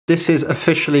This is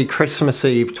officially Christmas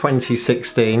Eve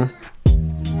 2016.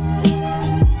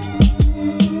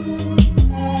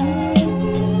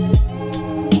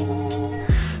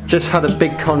 Just had a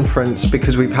big conference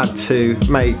because we've had to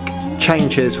make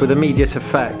changes with immediate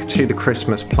effect to the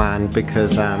Christmas plan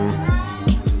because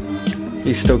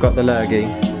he's still got the lurgy.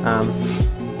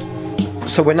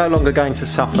 So we're no longer going to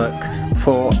Suffolk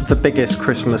for the biggest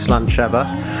Christmas lunch ever.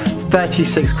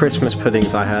 36 Christmas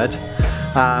puddings, I heard.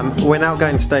 We're now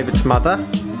going to David's mother.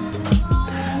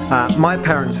 My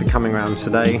parents are coming round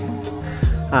today.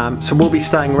 So we'll be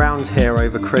staying round here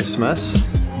over Christmas.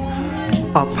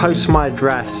 I'll post my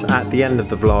address at the end of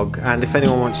the vlog, and if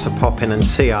anyone wants to pop in and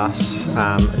see us,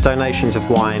 donations of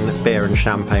wine, beer and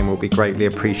champagne will be greatly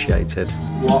appreciated.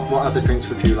 What other drinks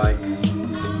would you like?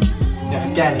 Yeah,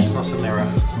 again, it's not a mirror.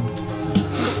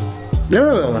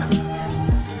 No.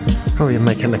 Oh, you're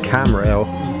making the camera ill.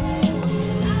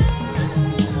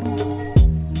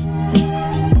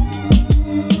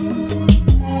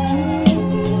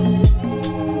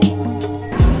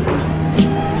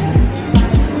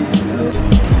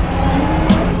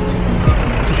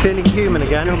 Feeling human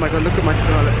again. Oh my god, look at my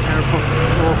skin, I look terrible.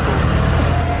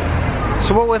 Awful.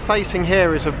 So what we're facing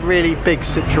here is a really big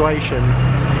situation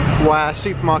where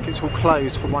supermarkets will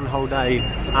close for one whole day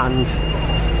and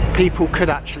people could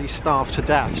actually starve to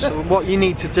death. So what you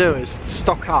need to do is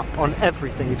stock up on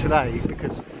everything today,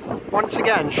 because once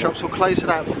again shops will close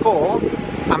today at 4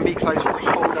 and be closed for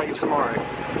the whole day tomorrow.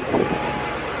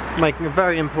 Making a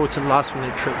very important last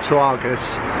minute trip to Argos,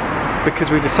 because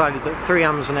we decided that 3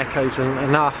 Amazon Echoes isn't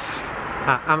enough.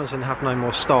 Amazon have no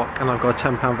more stock, and I've got a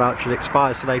 £10 voucher that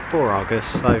expires today for Argos,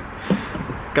 so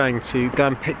going to go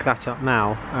and pick that up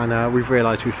now. And we've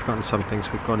realised we've forgotten something,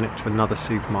 so we've gone into another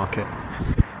supermarket.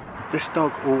 This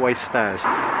dog always stares.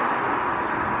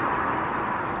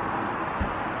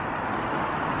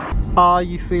 Are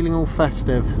you feeling all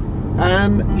festive?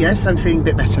 Yes, I'm feeling a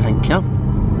bit better, thank you.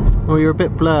 Well, you're a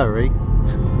bit blurry.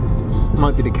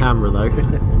 Might be the camera though.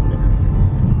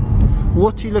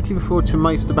 What are you looking forward to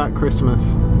most about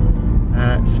Christmas?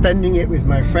 Spending it with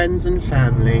my friends and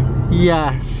family.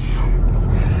 Yes.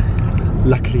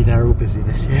 Luckily they're all busy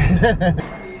this year.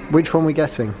 Which one are we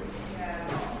getting?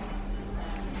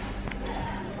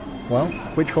 Well,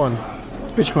 which one?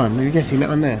 Which one? Are you getting that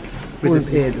one there? With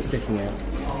the ear that's sticking out.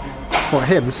 What,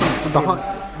 him?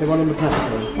 The one on the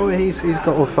platform. Well, he's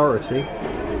got authority.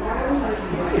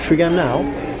 Should we go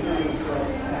now?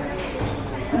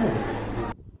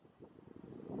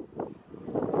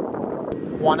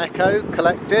 One echo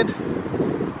collected.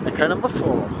 Echo number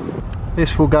 4.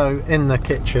 This will go in the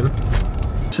kitchen.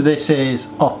 So this is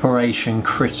Operation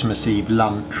Christmas Eve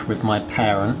lunch with my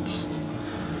parents.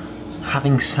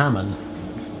 Having salmon.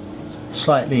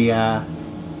 Slightly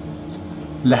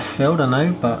left field, I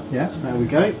know, but yeah, there we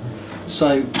go.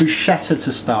 So bruschetta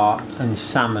to start and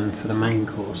salmon for the main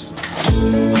course.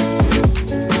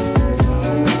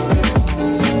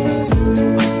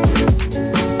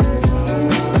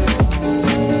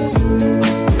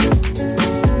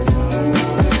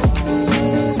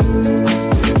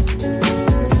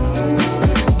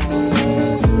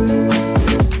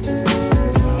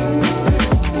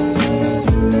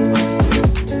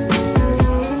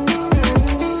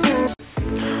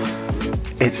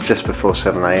 It's just before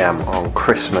 7 AM on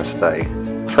Christmas Day,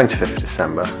 25th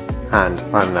December, and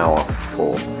I'm now off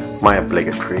for my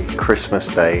obligatory Christmas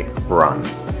Day run.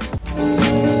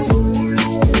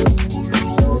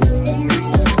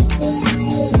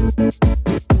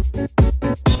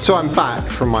 So I'm back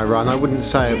from my run. I wouldn't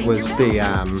say it was the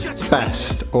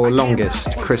best or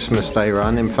longest Christmas Day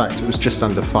run. In fact, it was just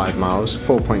under 5 miles,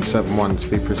 4.71 to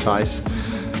be precise.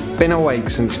 Been awake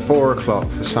since 4 o'clock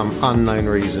for some unknown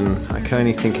reason. I can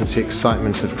only think it's the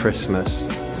excitement of Christmas,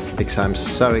 because I'm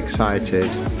so excited.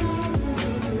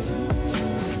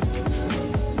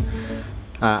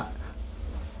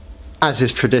 As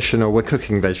is traditional, we're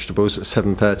cooking vegetables at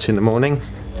 7:30 in the morning.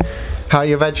 How are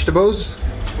your vegetables?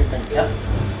 Good, thank you.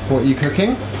 What are you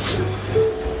cooking?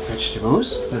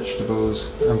 Vegetables.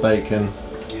 Vegetables and bacon.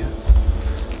 Yeah.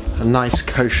 A nice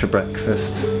kosher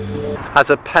breakfast. As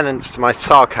a penance to my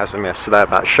sarcasm yesterday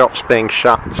about shops being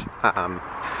shut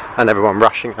and everyone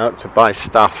rushing out to buy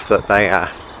stuff that they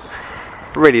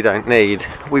really don't need,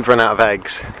 we've run out of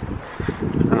eggs,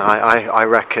 and I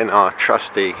reckon our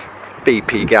trusty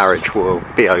BP garage will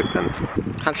be open.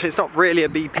 Actually, it's not really a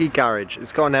BP garage,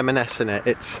 it's got an M&S in it.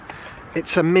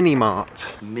 It's a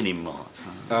mini-mart. Mini-mart?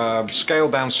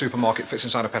 Scaled down supermarket, fits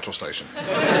inside a petrol station.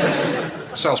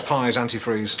 Sells pies,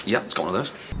 antifreeze. Yep, it's got one of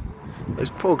those. Those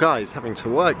poor guys having to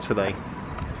work today.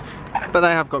 But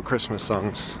they have got Christmas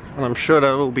songs, and I'm sure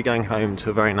they'll all be going home to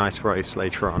a very nice roast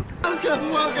later on. Welcome,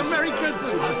 welcome, Merry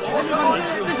Christmas!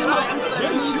 This is my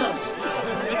anthem, Jesus!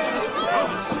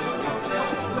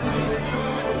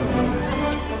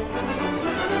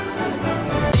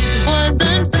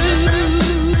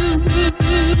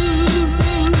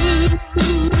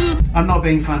 I'm not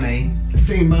being funny.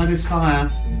 Sitting by this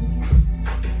fire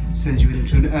sends you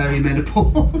into an early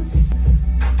menopause.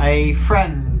 A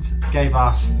friend gave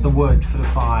us the wood for the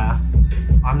fire.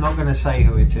 I'm not going to say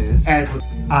who it is. Edward.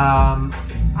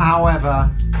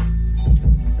 However,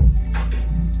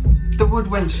 the wood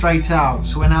went straight out,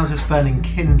 so we're now just burning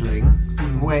kindling,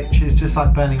 which is just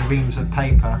like burning reams of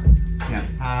paper.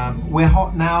 Yeah. We're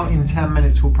hot now. In 10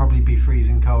 minutes we'll probably be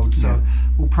freezing cold, so Yeah.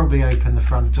 we'll probably open the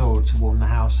front door to warm the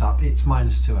house up. It's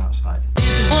 -2 outside.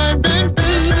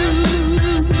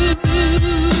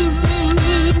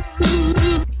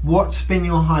 What's been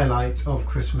your highlight of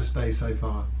Christmas Day so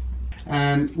far?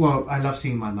 Well, I love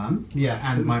seeing my mum. Yes, it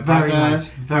and was my very brother, nice,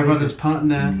 my very brother's good.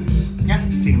 partner. Yeah,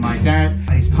 seeing my dad,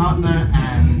 his partner,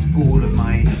 and all of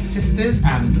my sisters,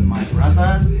 and my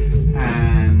brother,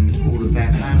 and all of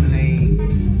their family.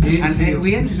 And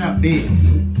we ended up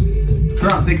being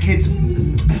the kids.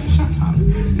 Shut up.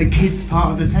 The kids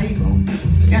part of the table.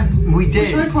 Yeah, We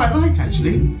did. which I quite liked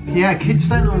actually. Yeah, kids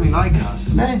don't normally like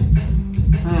us. No,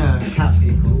 Yeah, cat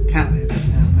people. cat live.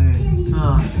 Yeah,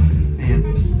 Oh.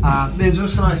 yeah. It was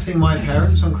also nice seeing my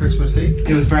parents on Christmas Eve.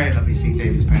 It was very lovely seeing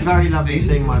David's parents. Very lovely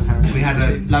seeing my parents. We had on a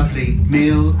Christmas Eve. lovely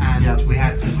meal, and Yeah. we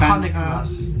had some banter, Hanukkah.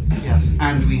 Yes.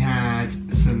 and we had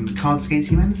some Cards Against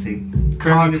Humanity. Cards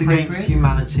Very Against inappropriate.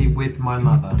 Humanity with my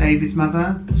mother. David's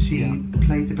mother, she Yeah.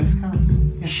 played the best cards.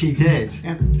 Yeah. She did.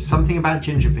 Yeah. Something about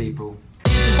ginger people.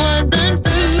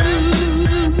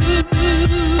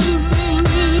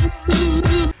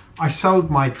 I sold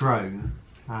my drone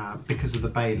because of the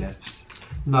bailiffs.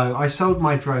 No, I sold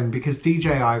my drone because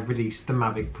DJI released the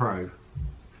Mavic Pro.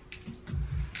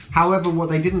 However, what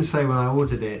they didn't say when I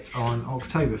ordered it on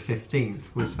October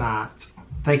 15th was that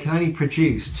they can only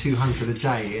produce 200 a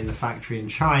day in the factory in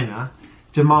China.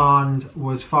 Demand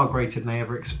was far greater than they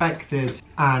ever expected,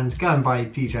 and going by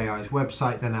DJI's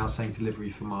website, they're now saying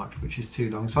delivery for March, which is too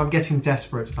long. So I'm getting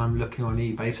desperate and I'm looking on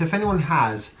eBay. So if anyone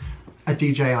has a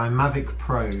DJI Mavic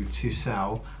Pro to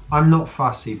sell, I'm not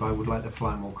fussy, but I would like the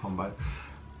Fly More combo.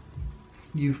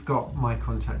 You've got my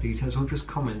contact details, or just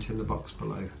comment in the box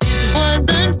below.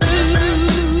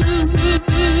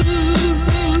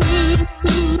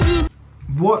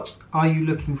 What are you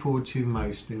looking forward to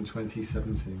most in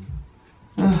 2017?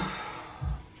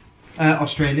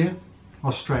 Australia,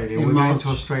 Australia. In We're going March. to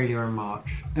Australia in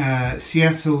March.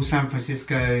 Seattle, San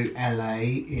Francisco, LA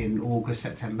in August,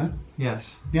 September.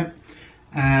 Yes, Yep.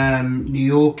 New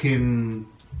York in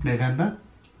November.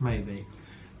 maybe.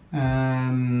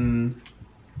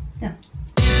 Yeah.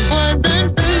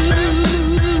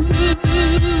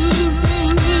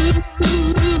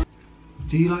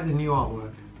 Do you like the new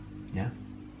artwork? Yeah.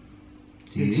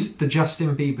 Do you? It's the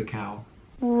Justin Bieber cow.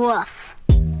 Woof.